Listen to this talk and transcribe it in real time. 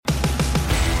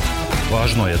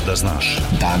Važno je da znaš.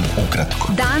 Dan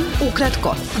ukratko. Dan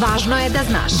ukratko. Važno je da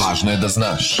znaš. Važno je da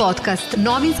znaš. Podcast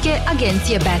novinske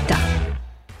agencije Beta.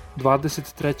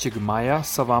 23. maja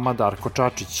sa vama Darko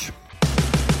Čačić.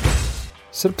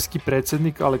 Srpski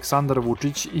predsjednik Aleksandar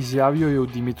Vučić izjavio je u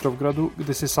Dimitrovgradu,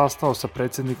 gde se sastao sa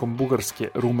predsjednikom Bugarske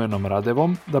Rumenom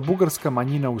Radevom, da bugarska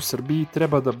manjina u Srbiji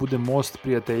treba da bude most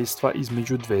prijateljstva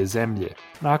između dve zemlje.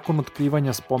 Nakon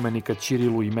otkrivanja spomenika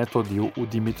Ćirilu i Metodiju u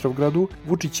Dimitrovgradu,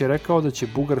 Vučić je rekao da će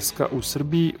Bugarska u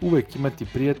Srbiji uvek imati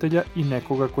prijatelja i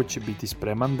nekoga ko će biti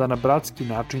spreman da na bratski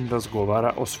način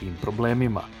razgovara o svim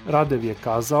problemima. Radev je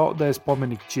kazao da je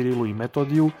spomenik Ćirilu i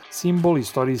Metodiju simbol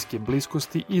istorijske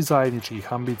bliskosti i zajedničkih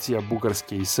ambicija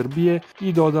Bugarske i Srbije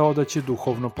i dodao da će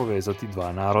duhovno povezati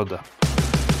dva naroda.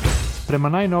 Prema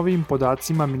najnovijim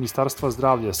podacima Ministarstva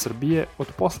zdravlja Srbije, od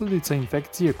posljedica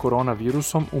infekcije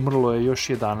koronavirusom umrlo je još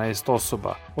 11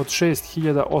 osoba. Od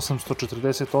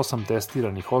 6.848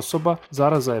 testiranih osoba,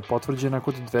 zaraza je potvrđena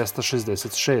kod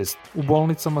 266. U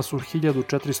bolnicama su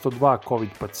 1.402 COVID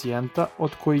pacijenta,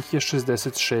 od kojih je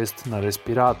 66 na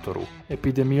respiratoru.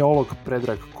 Epidemiolog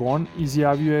Predrag Kon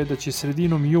izjavio je da će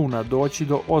sredinom juna doći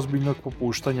do ozbiljnog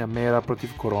popuštanja mera protiv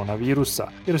koronavirusa,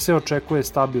 jer se očekuje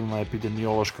stabilna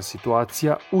epidemiološka situacija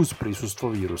uz prisustvo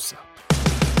virusa.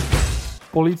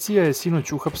 Policija je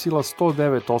sinoć uhapsila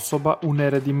 109 osoba u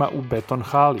neredima u Beton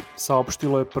hali,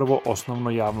 saopštilo je Prvo osnovno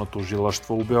javno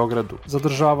tužilaštvo u Beogradu.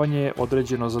 Zadržavanje je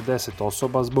određeno za 10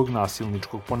 osoba zbog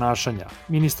nasilničkog ponašanja.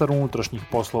 Ministar unutrašnjih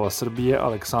poslova Srbije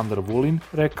Aleksandar Vulin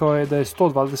rekao je da je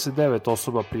 129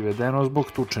 osoba privedeno zbog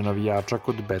tuče navijača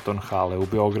kod Beton hale u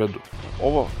Beogradu.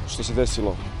 Ovo što se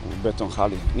desilo u Beton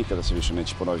hali nikada se više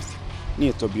neće ponoviti.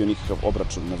 Nije to bio nikakav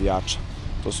obračun navijača.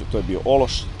 To je bio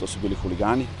ološ, to su bili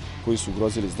huligani koji su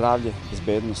ugrozili zdravlje,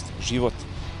 bezbednost, život.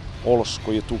 Ološ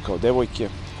koji je tukao devojke,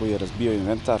 koji je razbio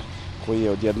inventar, koji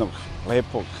je od jednog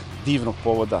lepog, divnog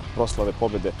povoda proslave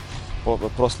pobede,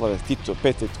 proslave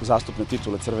pete zastupne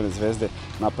titule Crvene zvezde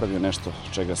napravio nešto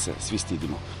čega se svi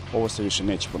stidimo. Ovo se više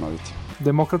neće ponoviti.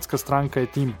 Demokratska stranka je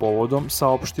tim povodom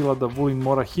saopštila da Vulin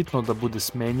mora hitno da bude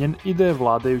smenjen i da je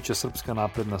vladajuća Srpska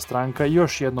napredna stranka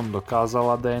još jednom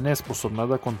dokazala da je nesposobna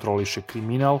da kontroliše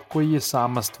kriminal koji je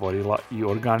sama stvorila i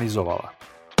organizovala.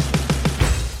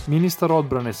 Ministar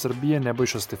odbrane Srbije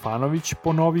Nebojša Stefanović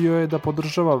ponovio je da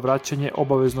podržava vraćanje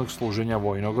obaveznog služenja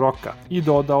vojnog roka i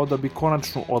dodao da bi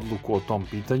konačnu odluku o tom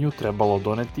pitanju trebalo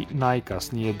doneti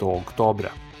najkasnije do oktobra.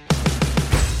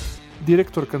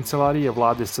 Direktor Kancelarije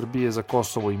Vlade Srbije za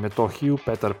Kosovo i Metohiju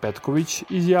Petar Petković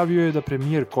izjavio je da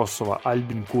premijer Kosova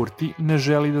Aljbin Kurti ne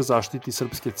želi da zaštiti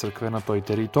srpske crkve na toj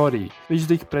teritoriji, već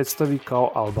da ih predstavi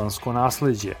kao albansko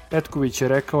nasleđe. Petković je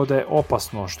rekao da je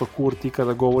opasno što Kurti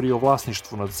kada govori o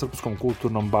vlasništvu nad srpskom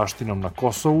kulturnom baštinom na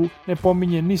Kosovu ne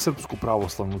pominje ni Srpsku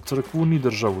pravoslavnu crkvu ni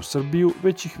državu Srbiju,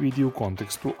 već ih vidi u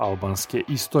kontekstu albanske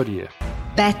istorije.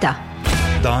 Beta.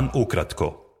 Dan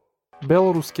ukratko.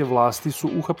 Beloruske vlasti su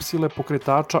uhapsile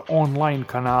pokretača online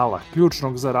kanala,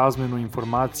 ključnog za razmenu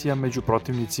informacija među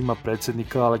protivnicima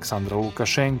predsjednika Aleksandra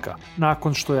Lukašenka,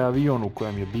 nakon što je avion u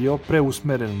kojem je bio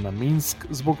preusmeren na Minsk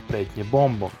zbog pretnje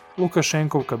bombom.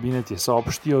 Lukašenkov kabinet je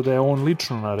saopštio da je on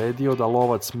lično naredio da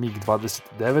lovac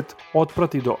MiG-29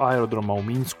 otprati do aerodroma u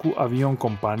Minsku avion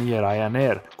kompanije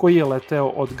Ryanair, koji je leteo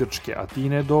od grčke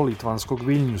Atine do litvanskog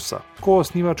Viljnjusa.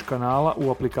 Koosnivač kanala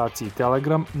u aplikaciji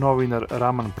Telegram, novinar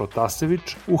Raman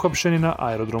Protasević, uhapšen je na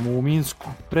aerodromu u Minsku.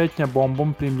 Pretnja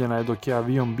bombom primljena je dok je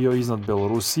avion bio iznad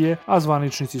Belorusije, a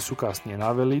zvaničnici su kasnije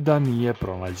naveli da nije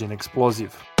pronađen eksploziv.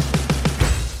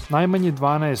 Najmanje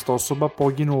 12 osoba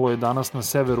poginulo je danas na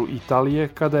severu Italije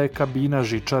kada je kabina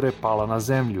žičare pala na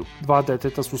zemlju. 2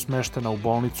 deteta su smeštena u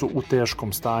bolnicu u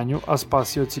teškom stanju, a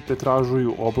spasioci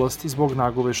pretražuju oblast zbog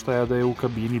nagoveštaja da je u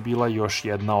kabini bila još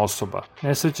jedna osoba.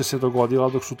 Nesreća se dogodila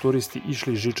dok su turisti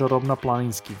išli žičarom na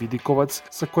planinski vidikovac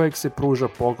sa kojeg se pruža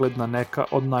pogled na neka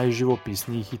od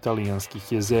najživopisnijih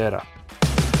italijanskih jezera.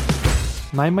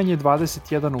 Najmanje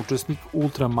 21 učesnik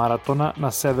ultramaratona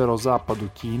na severozapadu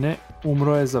Kine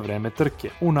umro je za vreme trke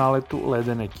u naletu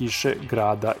ledene kiše,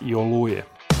 grada i oluje.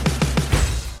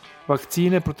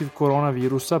 Vakcine protiv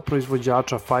koronavirusa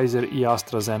proizvođača Pfizer i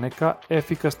AstraZeneca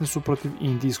efikasne su protiv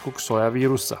indijskog soja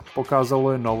virusa,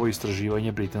 pokazalo je novo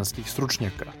istraživanje britanskih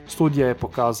stručnjaka. Studija je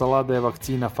pokazala da je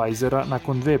vakcina Pfizera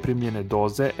nakon 2 primljene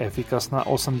doze efikasna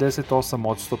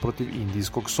 88% protiv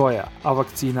indijskog soja, a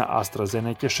vakcina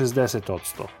AstraZeneca 60%.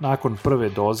 Nakon prve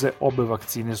doze obe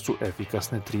vakcine su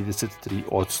efikasne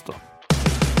 33%.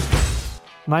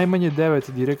 Najmanje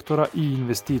 9 direktora i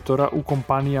investitora u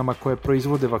kompanijama koje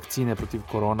proizvode vakcine protiv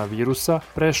koronavirusa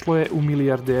prešlo je u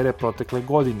milijardere protekle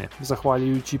godine,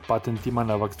 zahvaljujući patentima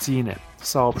na vakcine,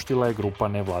 saopštila je grupa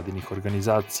nevladinih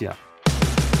organizacija.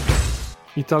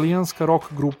 Italijanska rock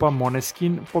grupa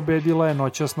Måneskin pobedila je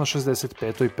noćas na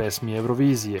 65. pesmi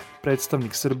Eurovizije.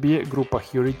 Predstavnik Srbije, grupa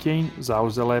Hurricane,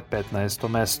 zauzela je 15.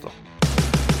 mesto.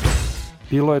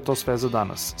 Bilo je to sve za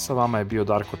danas. Sa vama je bio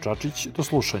Darko Čačić. Do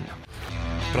slušanja.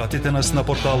 Pratite nas na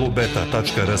portalu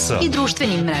beta.rs I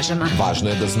društvenim mrežama. Važno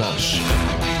je da znaš.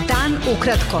 Dan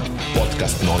ukratko.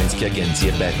 Podcast novinske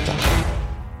agencije Beta.